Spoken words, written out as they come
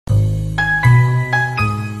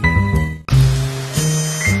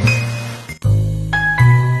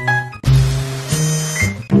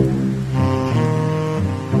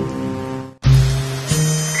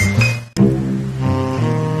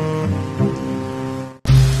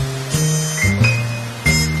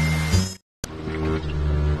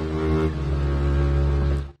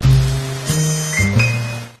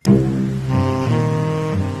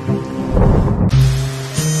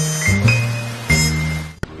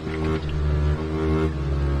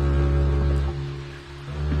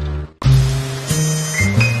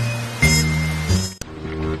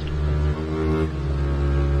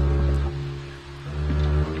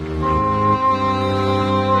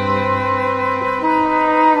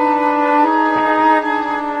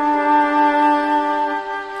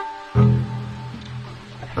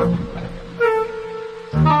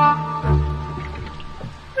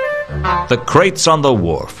The crates on the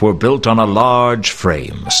wharf were built on a large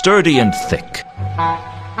frame, sturdy and thick.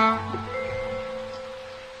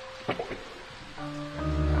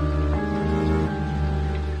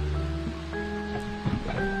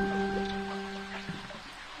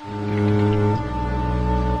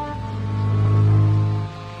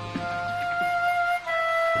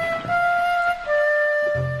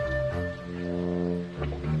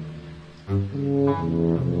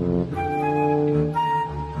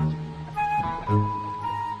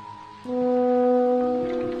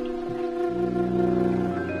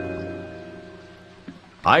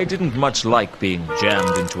 I didn't much like being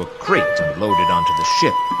jammed into a crate and loaded onto the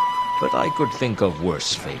ship, but I could think of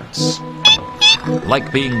worse fates.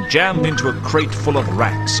 Like being jammed into a crate full of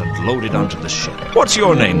rats and loaded onto the ship. What's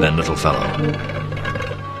your name then, little fellow?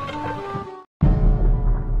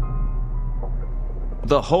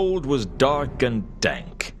 The hold was dark and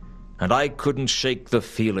dank, and I couldn't shake the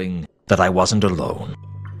feeling that I wasn't alone.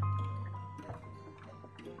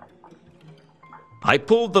 I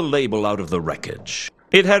pulled the label out of the wreckage.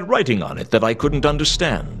 It had writing on it that I couldn't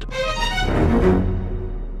understand.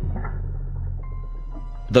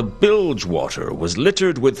 The bilge water was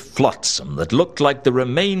littered with flotsam that looked like the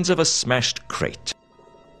remains of a smashed crate.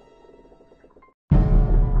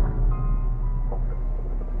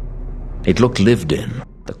 It looked lived in.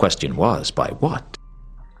 The question was, by what?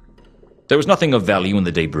 There was nothing of value in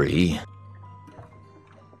the debris.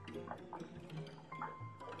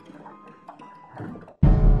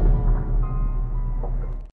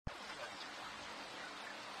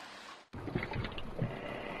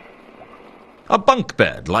 A bunk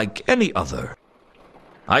bed like any other.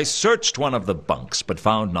 I searched one of the bunks but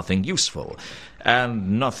found nothing useful,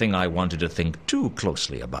 and nothing I wanted to think too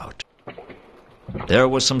closely about. There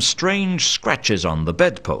were some strange scratches on the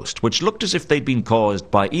bedpost, which looked as if they'd been caused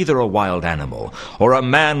by either a wild animal or a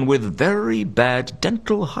man with very bad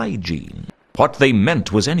dental hygiene. What they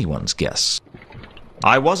meant was anyone's guess.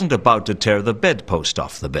 I wasn't about to tear the bedpost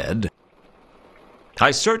off the bed.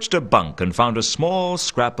 I searched a bunk and found a small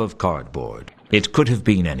scrap of cardboard. It could have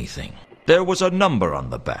been anything. There was a number on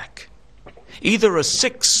the back. Either a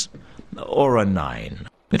 6 or a 9.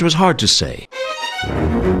 It was hard to say.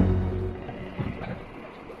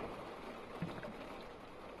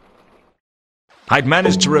 I'd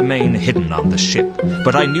managed to remain hidden on the ship,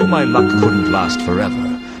 but I knew my luck couldn't last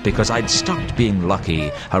forever, because I'd stopped being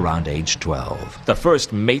lucky around age 12. The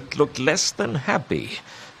first mate looked less than happy,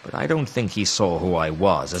 but I don't think he saw who I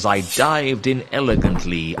was as I dived in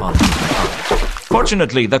elegantly onto the Ankh.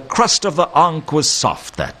 Fortunately, the crust of the Ankh was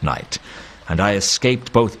soft that night, and I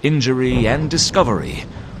escaped both injury and discovery,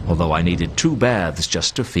 although I needed 2 baths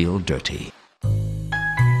just to feel dirty.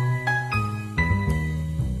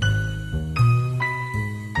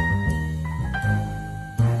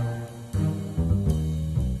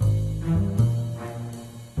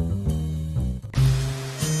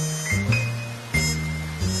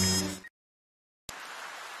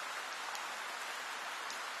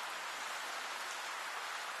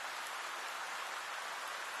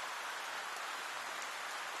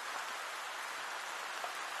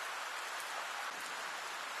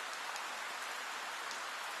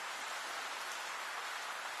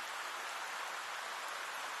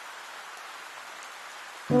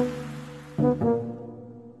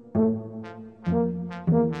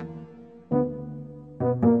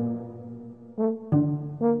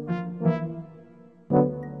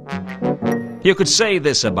 You could say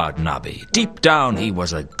this about Nabi. Deep down, he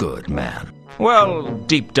was a good man. Well,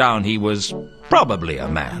 deep down, he was probably a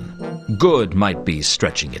man. Good might be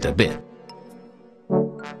stretching it a bit.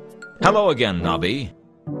 Hello again, Nabi.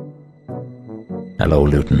 Hello,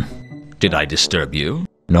 Luton. Did I disturb you?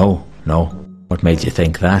 No. What made you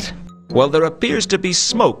think that? Well, there appears to be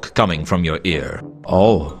smoke coming from your ear.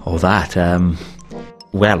 Oh, that.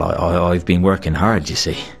 Well, I've been working hard, you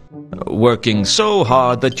see. Working so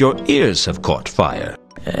hard that your ears have caught fire.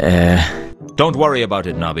 Don't worry about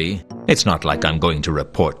it, Nabi. It's not like I'm going to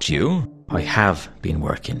report you. I have been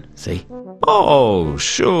working, see? Oh,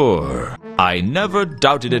 sure. I never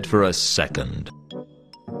doubted it for a second.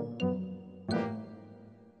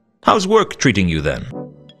 How's work treating you then?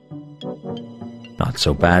 Not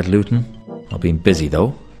so bad, Luton. I've been busy,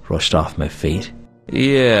 though. Rushed off my feet.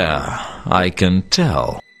 Yeah, I can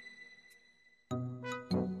tell.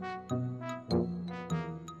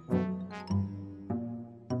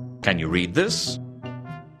 Can you read this?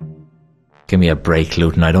 Give me a break,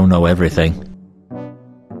 Luton. I don't know everything.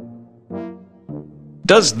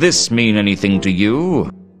 Does this mean anything to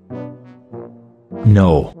you?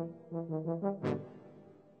 No.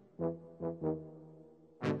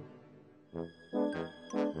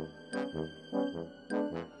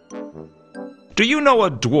 Do you know a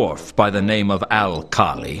dwarf by the name of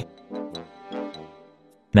Al-Kali?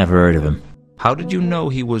 Never heard of him. How did you know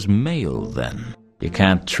he was male, then? You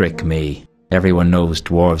can't trick me. Everyone knows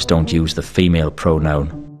dwarves don't use the female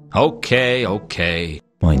pronoun. Okay.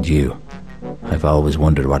 Mind you, I've always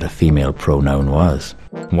wondered what a female pronoun was.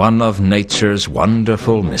 One of nature's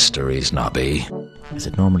wonderful mysteries, Nobby. Is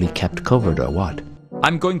it normally kept covered or what?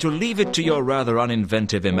 I'm going to leave it to your rather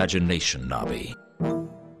uninventive imagination, Nobby.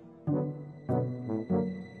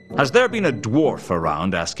 Has there been a dwarf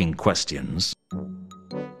around asking questions?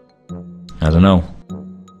 I don't know.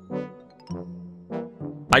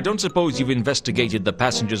 I don't suppose you've investigated the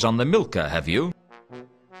passengers on the Milka, have you?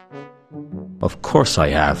 Of course I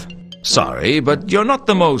have. Sorry, but you're not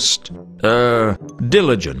the most,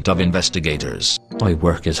 diligent of investigators. I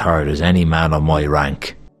work as hard as any man of my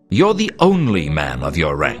rank. You're the only man of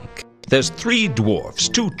your rank. There's 3 dwarfs,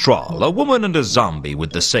 2 troll, a woman and a zombie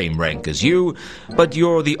with the same rank as you, but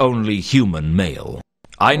you're the only human male.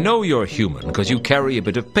 I know you're human because you carry a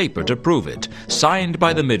bit of paper to prove it, signed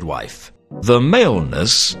by the midwife. The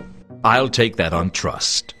maleness, I'll take that on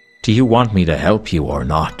trust. Do you want me to help you or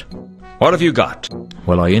not? What have you got?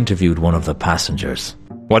 Well, I interviewed one of the passengers.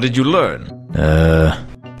 What did you learn?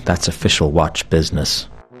 That's official watch business.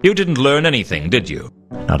 You didn't learn anything, did you?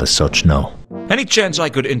 Not as such, no. Any chance I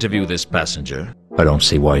could interview this passenger? I don't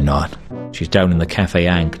see why not. She's down in the Cafe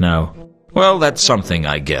Ankh now. Well, that's something,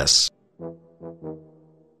 I guess.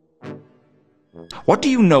 What do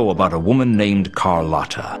you know about a woman named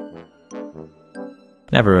Carlotta?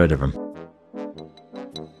 Never heard of him.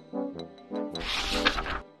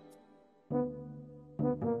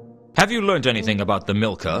 Have you learnt anything about the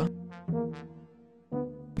Milka?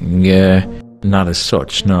 Yeah, not as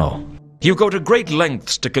such, no. You go to great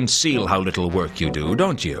lengths to conceal how little work you do,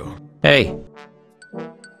 don't you? Hey!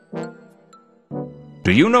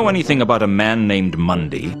 Do you know anything about a man named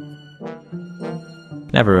Mundy?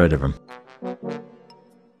 Never heard of him.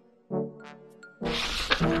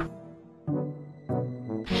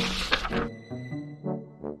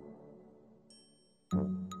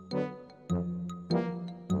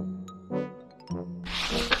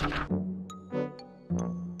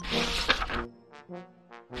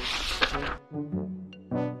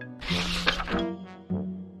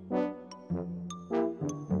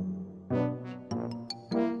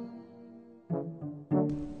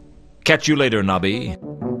 Catch you later, Nobby.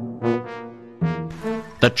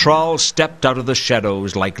 The troll stepped out of the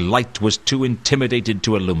shadows like light was too intimidated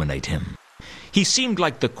to illuminate him. He seemed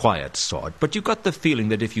like the quiet sort, but you got the feeling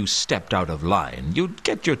that if you stepped out of line, you'd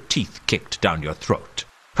get your teeth kicked down your throat.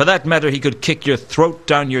 For that matter, he could kick your throat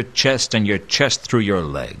down your chest and your chest through your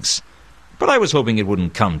legs. But I was hoping it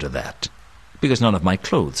wouldn't come to that, because none of my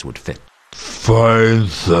clothes would fit. Find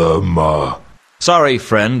them. Sorry,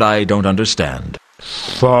 friend, I don't understand.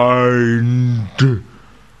 Find them.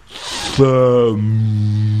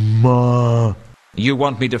 You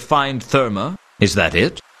want me to find Therma? Is that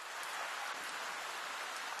it?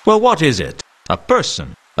 Well, what is it? A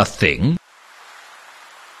person? A thing?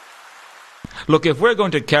 Look, if we're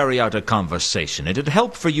going to carry out a conversation, it'd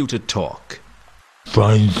help for you to talk.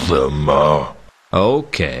 Find them.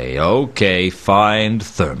 Okay, find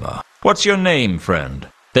Therma. What's your name, friend?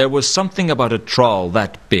 There was something about a troll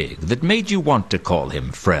that big that made you want to call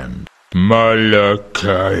him friend.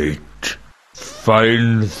 Malachite.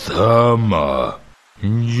 Find them.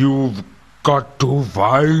 You've got to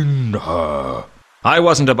find her. I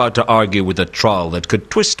wasn't about to argue with a troll that could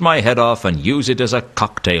twist my head off and use it as a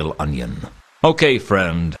cocktail onion. Okay,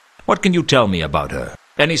 friend, what can you tell me about her?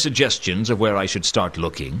 Any suggestions of where I should start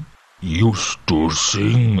looking? Used to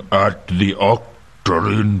sing at the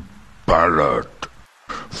Octarine Ballad.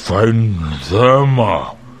 Find them.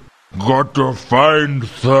 Gotta find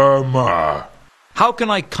them. How can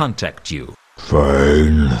I contact you?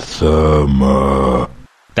 Find them.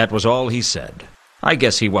 That was all he said. I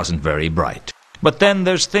guess he wasn't very bright. But then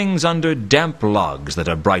there's things under damp logs that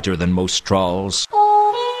are brighter than most trolls.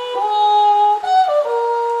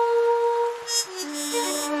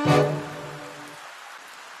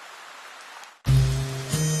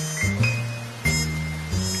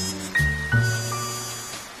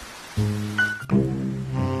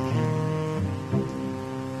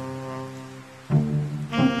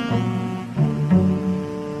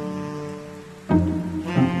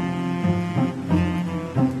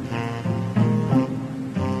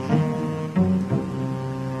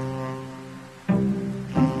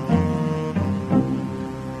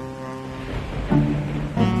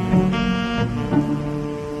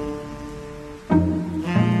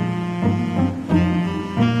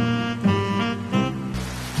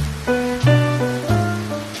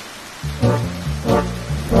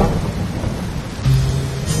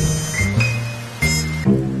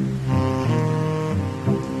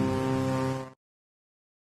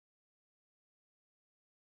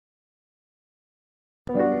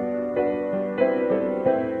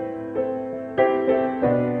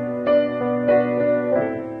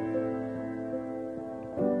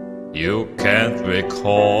 music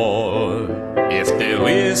hall, if the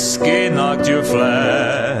whiskey knocked you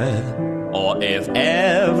flat, or if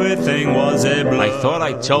everything was a blur. I thought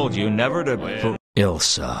I told you never to...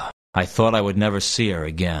 Ilsa. I thought I would never see her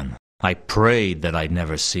again. I prayed that I'd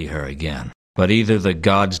never see her again. But either the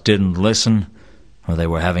gods didn't listen, or they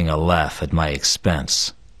were having a laugh at my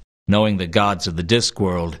expense. Knowing the gods of the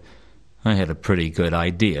Discworld, I had a pretty good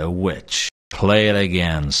idea which. Play it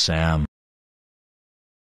again, Sam.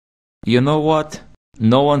 You know what?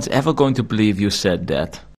 No one's ever going to believe you said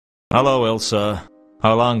that. Hello, Ilsa.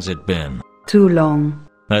 How long's it been? Too long.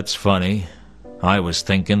 That's funny. I was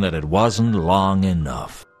thinking that it wasn't long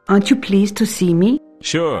enough. Aren't you pleased to see me?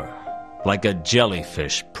 Sure. Like a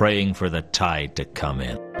jellyfish praying for the tide to come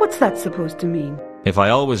in. What's that supposed to mean? If I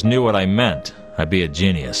always knew what I meant, I'd be a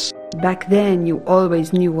genius. Back then, you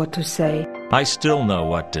always knew what to say. I still know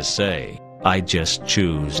what to say. I just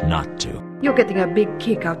choose not to. You're getting a big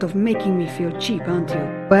kick out of making me feel cheap, aren't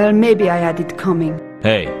you? Well, maybe I had it coming.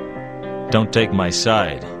 Hey, don't take my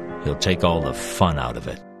side. You'll take all the fun out of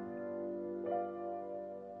it.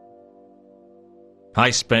 I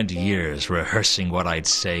spent years rehearsing what I'd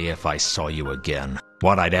say if I saw you again.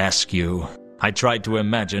 What I'd ask you. I tried to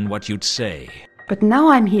imagine what you'd say. But now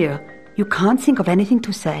I'm here. You can't think of anything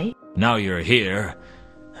to say? Now you're here,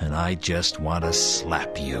 and I just want to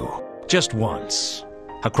slap you. Just once.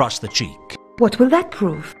 Across the cheek. What will that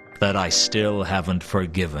prove? That I still haven't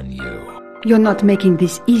forgiven you. You're not making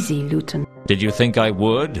this easy, Luton. Did you think I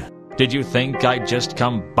would? Did you think I'd just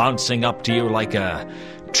come bouncing up to you like a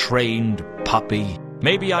trained puppy?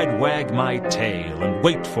 Maybe I'd wag my tail and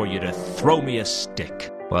wait for you to throw me a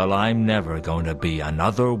stick. Well, I'm never going to be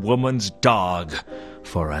another woman's dog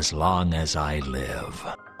for as long as I live.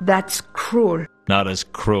 That's cruel. Not as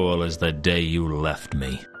cruel as the day you left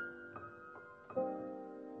me.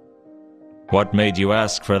 What made you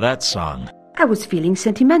ask for that song? I was feeling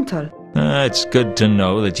sentimental. It's good to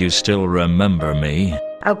know that you still remember me.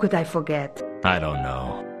 How could I forget? I don't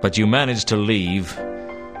know. But you managed to leave.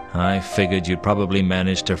 I figured you'd probably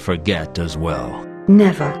manage to forget as well.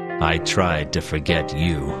 Never. I tried to forget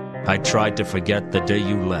you. I tried to forget the day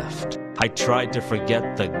you left. I tried to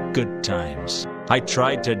forget the good times. I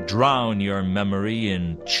tried to drown your memory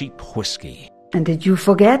in cheap whiskey. And did you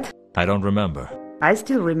forget? I don't remember. I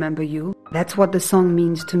still remember you. That's what the song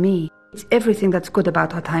means to me. It's everything that's good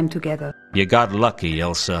about our time together. You got lucky,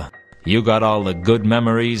 Ilsa. You got all the good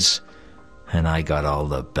memories, and I got all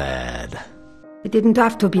the bad. It didn't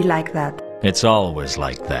have to be like that. It's always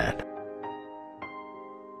like that.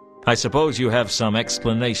 I suppose you have some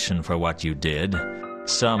explanation for what you did.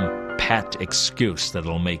 Some pat excuse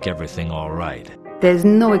that'll make everything all right. There's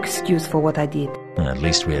no excuse for what I did. At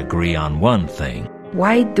least we agree on one thing.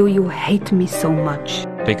 Why do you hate me so much?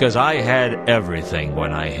 Because I had everything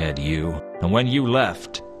when I had you. And when you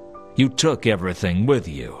left, you took everything with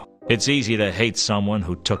you. It's easy to hate someone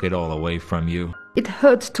who took it all away from you. It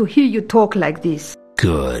hurts to hear you talk like this.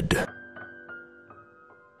 Good.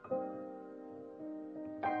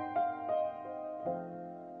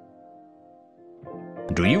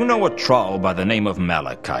 Do you know a troll by the name of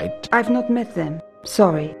Malachite? I've not met them.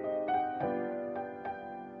 Sorry.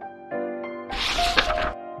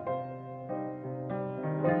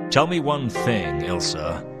 Tell me one thing,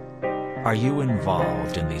 Ilsa. Are you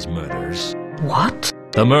involved in these murders? What?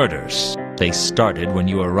 The murders. They started when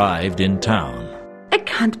you arrived in town. I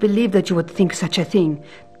can't believe that you would think such a thing.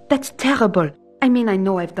 That's terrible. I mean, I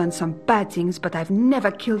know I've done some bad things, but I've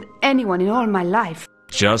never killed anyone in all my life.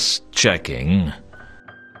 Just checking.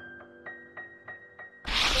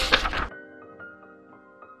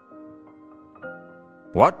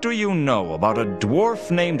 What do you know about a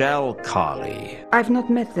dwarf named Alkali? I've not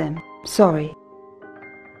met them. Sorry.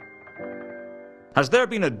 Has there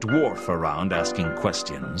been a dwarf around asking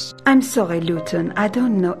questions? I'm sorry, Luton. I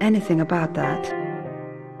don't know anything about that.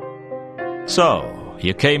 So,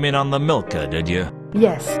 you came in on the Milka, did you?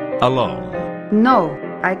 Yes. Alone? No.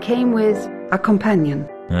 I came with a companion.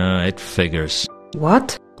 It figures.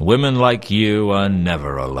 What? Women like you are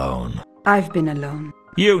never alone. I've been alone.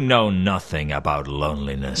 You know nothing about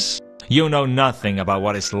loneliness. You know nothing about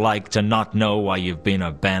what it's like to not know why you've been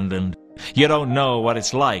abandoned. You don't know what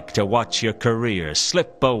it's like to watch your career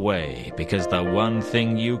slip away because the one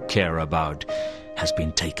thing you care about has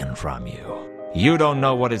been taken from you. You don't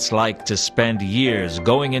know what it's like to spend years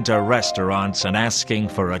going into restaurants and asking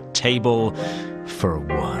for a table for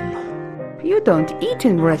one. You don't eat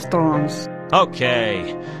in restaurants.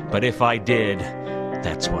 Okay, but if I did,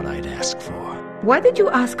 that's what I'd ask for. Why did you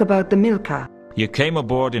ask about the Milka? You came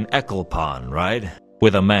aboard in Ecclepon, right?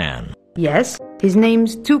 With a man. Yes. His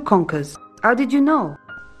name's Two Conkers. How did you know?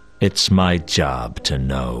 It's my job to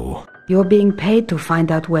know. You're being paid to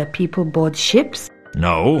find out where people board ships?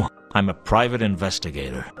 No, I'm a private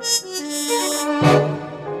investigator.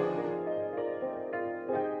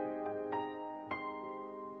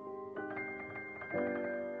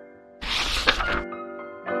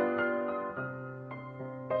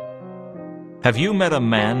 Have you met a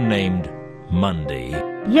man named Monday?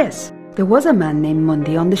 Yes, there was a man named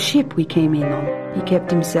Monday on the ship we came in on. He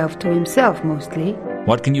kept himself to himself mostly.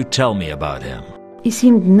 What can you tell me about him? He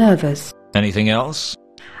seemed nervous. Anything else?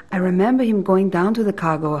 I remember him going down to the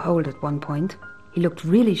cargo hold at one point. He looked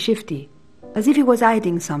really shifty, as if he was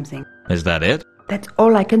hiding something. Is that it? That's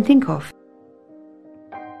all I can think of.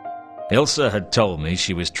 Ilsa had told me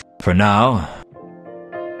she was for now.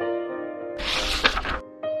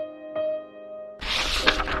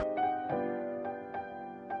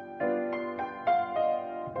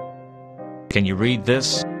 Can you read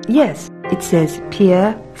this? Yes, it says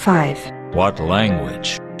Pier 5. What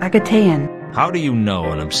language? Agatean. How do you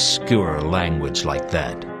know an obscure language like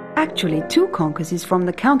that? Actually, Two Conkers is from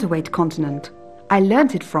the counterweight continent. I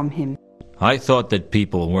learnt it from him. I thought that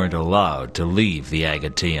people weren't allowed to leave the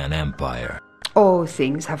Agatean Empire. Oh,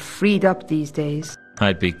 things have freed up these days.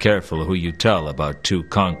 I'd be careful who you tell about Two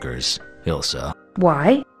Conkers, Ilsa.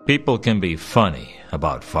 Why? People can be funny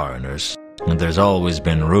about foreigners, and there's always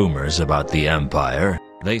been rumors about the Empire.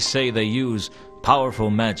 They say they use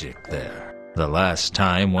powerful magic there. The last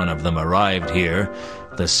time one of them arrived here,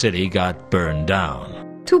 the city got burned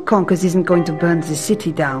down. Two Conkers isn't going to burn the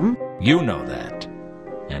city down. You know that,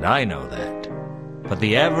 and I know that. But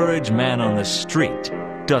the average man on the street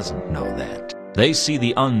doesn't know that. They see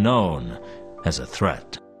the unknown as a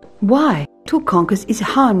threat. Why? Two Conkers is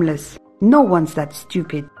harmless. No one's that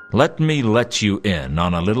stupid. Let me let you in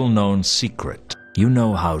on a little-known secret. You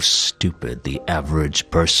know how stupid the average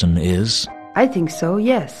person is? I think so,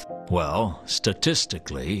 yes. Well,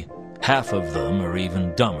 statistically, half of them are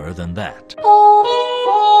even dumber than that.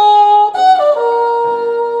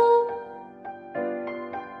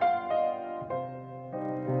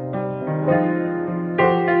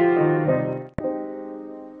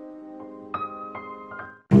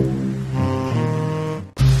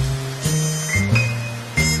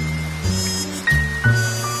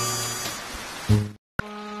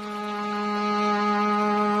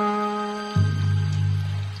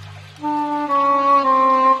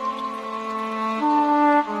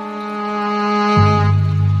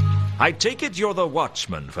 I take it you're the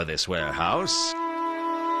watchman for this warehouse?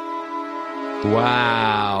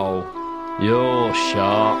 Wow, you're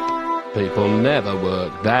sharp. People never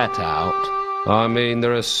work that out. I mean,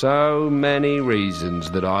 there are so many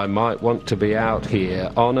reasons that I might want to be out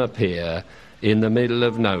here on a pier in the middle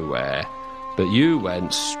of nowhere, but you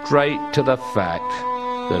went straight to the fact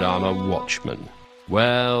that I'm a watchman.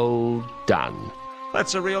 Well done.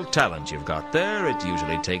 That's a real talent you've got there. It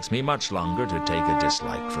usually takes me much longer to take a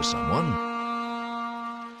dislike for someone.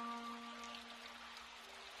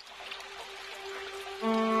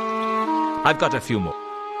 I've got a few more.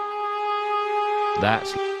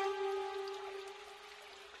 That's...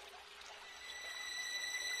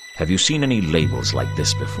 Have you seen any labels like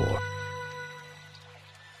this before?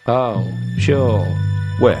 Oh, sure.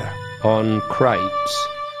 Where? On crates.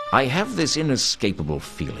 I have this inescapable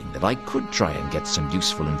feeling that I could try and get some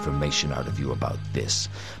useful information out of you about this,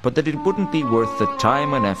 but that it wouldn't be worth the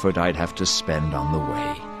time and effort I'd have to spend on the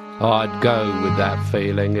way. I'd go with that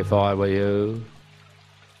feeling if I were you.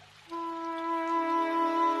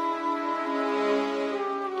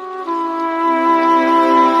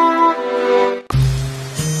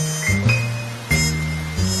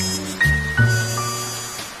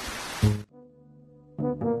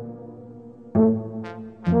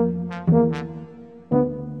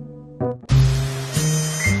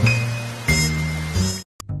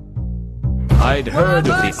 I'd heard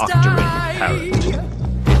of the octarine parrot.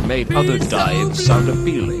 It made other dives sound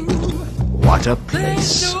appealing. What a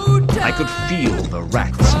place. I could feel the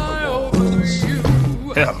rats in the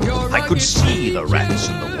walls. Hell, I could see the rats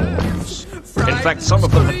in the walls. In fact, some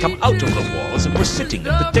of them had come out of the walls and were sitting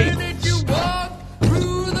at the tables.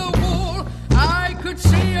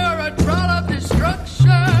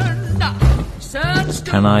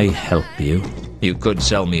 Can I help you? You could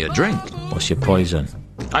sell me a drink. What's your poison?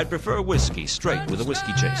 I'd prefer whiskey, straight, with a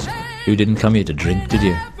whiskey chaser. You didn't come here to drink, did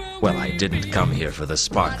you? Well, I didn't come here for the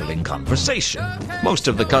sparkling conversation. Most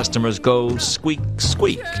of the customers go squeak,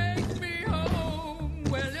 squeak.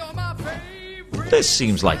 This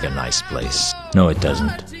seems like a nice place. No, it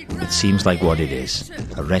doesn't. It seems like what it is.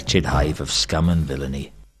 A wretched hive of scum and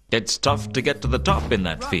villainy. It's tough to get to the top in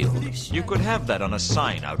that field. You could have that on a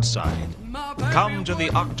sign outside. Come to the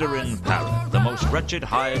Octarine Parrot, the most wretched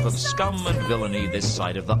hive of scum and villainy this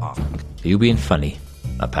side of the Ark. Are you being funny?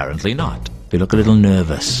 Apparently not. You look a little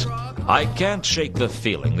nervous. I can't shake the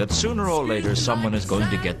feeling that sooner or later someone is going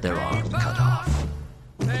to get their arm cut off.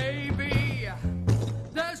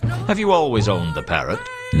 Have you always owned the parrot?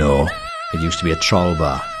 No. It used to be a troll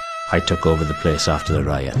bar. I took over the place after the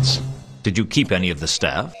riots. Did you keep any of the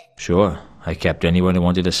staff? Sure. I kept anyone who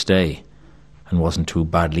wanted to stay and wasn't too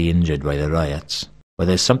badly injured by the riots. But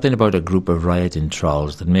there's something about a group of rioting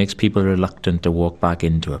trolls that makes people reluctant to walk back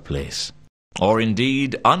into a place. Or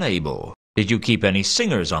indeed unable. Did you keep any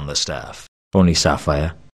singers on the staff? Only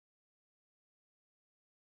Sapphire.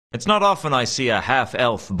 It's not often I see a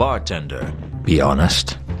half-elf bartender. Be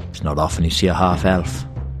honest. It's not often you see a half-elf.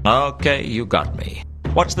 Okay, you got me.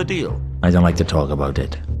 What's the deal? I don't like to talk about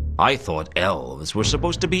it. I thought elves were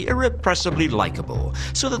supposed to be irrepressibly likable,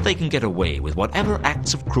 so that they can get away with whatever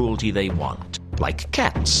acts of cruelty they want, like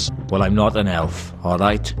cats. Well, I'm not an elf, all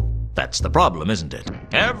right? That's the problem, isn't it?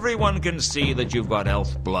 Everyone can see that you've got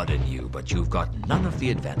elf blood in you, but you've got none of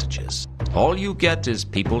the advantages. All you get is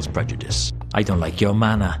people's prejudice. I don't like your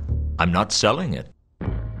manner. I'm not selling it.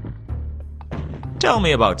 Tell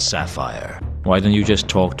me about Sapphire. Why don't you just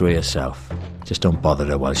talk to her yourself? Just don't bother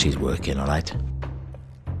her while she's working, all right?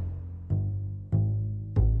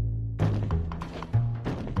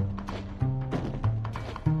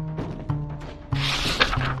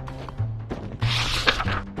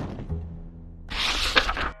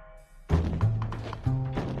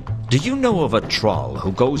 Do you know of a troll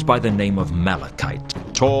who goes by the name of Malachite?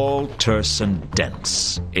 Tall, terse, and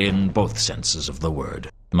dense, in both senses of the word.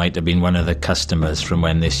 Might have been one of the customers from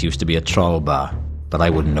when this used to be a troll bar, but I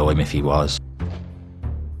wouldn't know him if he was.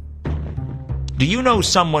 Do you know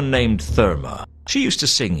someone named Therma? She used to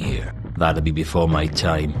sing here. That'd be before my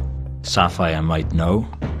time. Sapphire might know.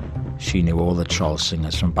 She knew all the troll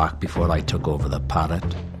singers from back before I took over the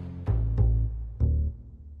parrot.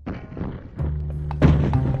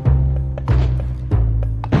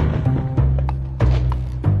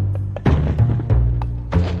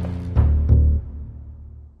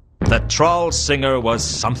 The troll singer was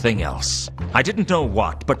something else. I didn't know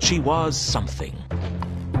what, but she was something.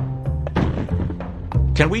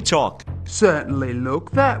 Can we talk? Certainly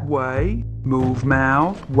look that way. Move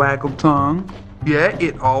mouth, waggle tongue. Yeah,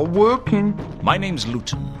 it all working. My name's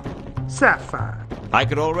Luton. Sapphire. I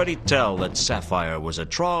could already tell that Sapphire was a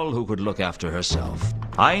troll who could look after herself.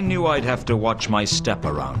 I knew I'd have to watch my step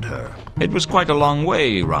around her. It was quite a long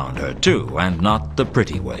way round her, too, and not the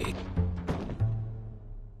pretty way.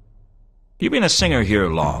 You been a singer here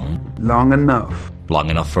long? Long enough. Long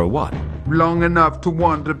enough for what? Long enough to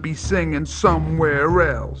want to be singing somewhere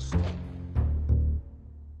else.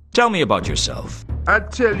 Tell me about yourself.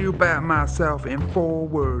 I'd tell you about myself in 4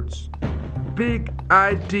 words. Big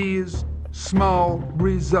ideas, small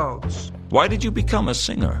results. Why did you become a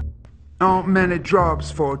singer? Aren't many jobs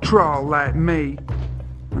for a troll like me.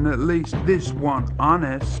 And at least this one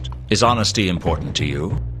honest. Is honesty important to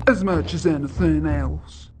you? As much as anything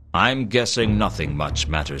else. I'm guessing nothing much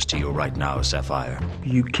matters to you right now, Sapphire.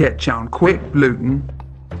 You catch on quick, Luton.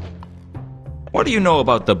 What do you know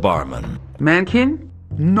about the barman? Mankin?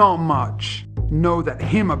 Not much. Know that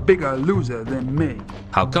him a bigger loser than me.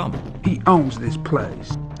 How come? He owns this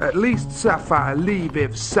place. At least Sapphire leave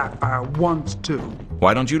if Sapphire wants to.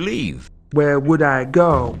 Why don't you leave? Where would I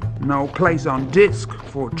go? No place on disc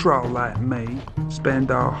for a troll like me.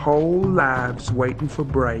 Spend our whole lives waiting for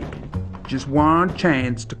break. Just one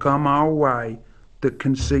chance to come our way that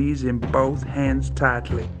can seize in both hands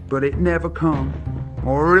tightly. But it never come.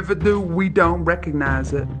 Or if it do, we don't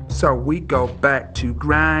recognize it. So we go back to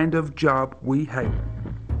grind of job we hate.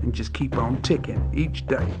 And just keep on ticking each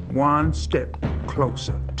day, one step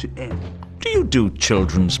closer to end. Do you do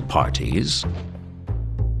children's parties?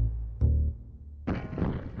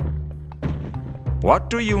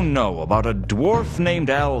 What do you know about a dwarf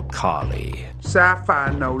named Alkali?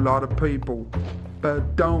 Sapphire know a lot of people,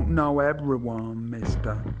 but don't know everyone,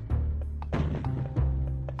 mister.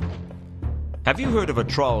 Have you heard of a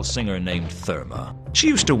troll singer named Therma? She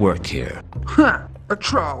used to work here. Huh, a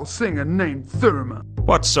troll singer named Therma.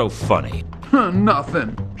 What's so funny?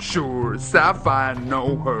 Nothing. Sure, Sapphire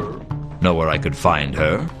know her. Know where I could find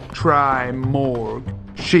her? Try morgue.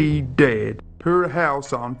 She dead. Her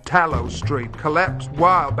house on Tallow Street collapsed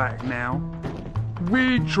while back now.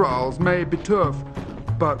 We trolls may be tough,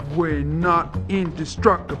 but we're not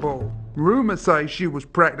indestructible. Rumors say she was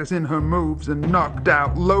practicing her moves and knocked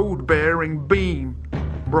out load-bearing beam.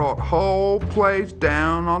 Brought whole place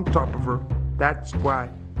down on top of her. That's why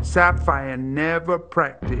Sapphire never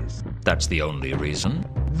practiced. That's the only reason.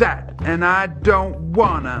 That, and I don't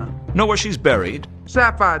wanna. Know where she's buried?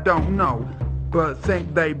 Sapphire don't know, but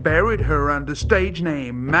think they buried her under stage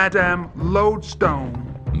name Madame Lodestone.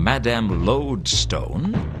 Madame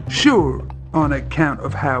Lodestone? Sure, on account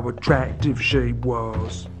of how attractive she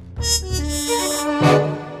was.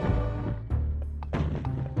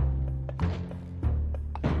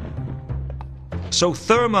 So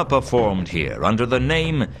Therma performed here under the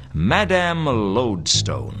name Madame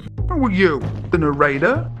Lodestone. Who are you, the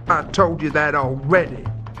narrator? I told you that already.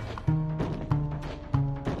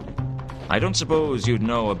 I don't suppose you'd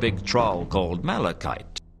know a big troll called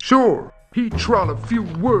Malachite. Sure, he troll a few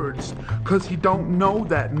words, 'cause he don't know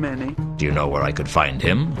that many. Do you know where I could find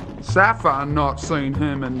him? Sapphire not seen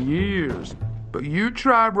him in years, but you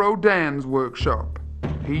try Rodin's workshop.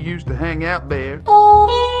 He used to hang out there.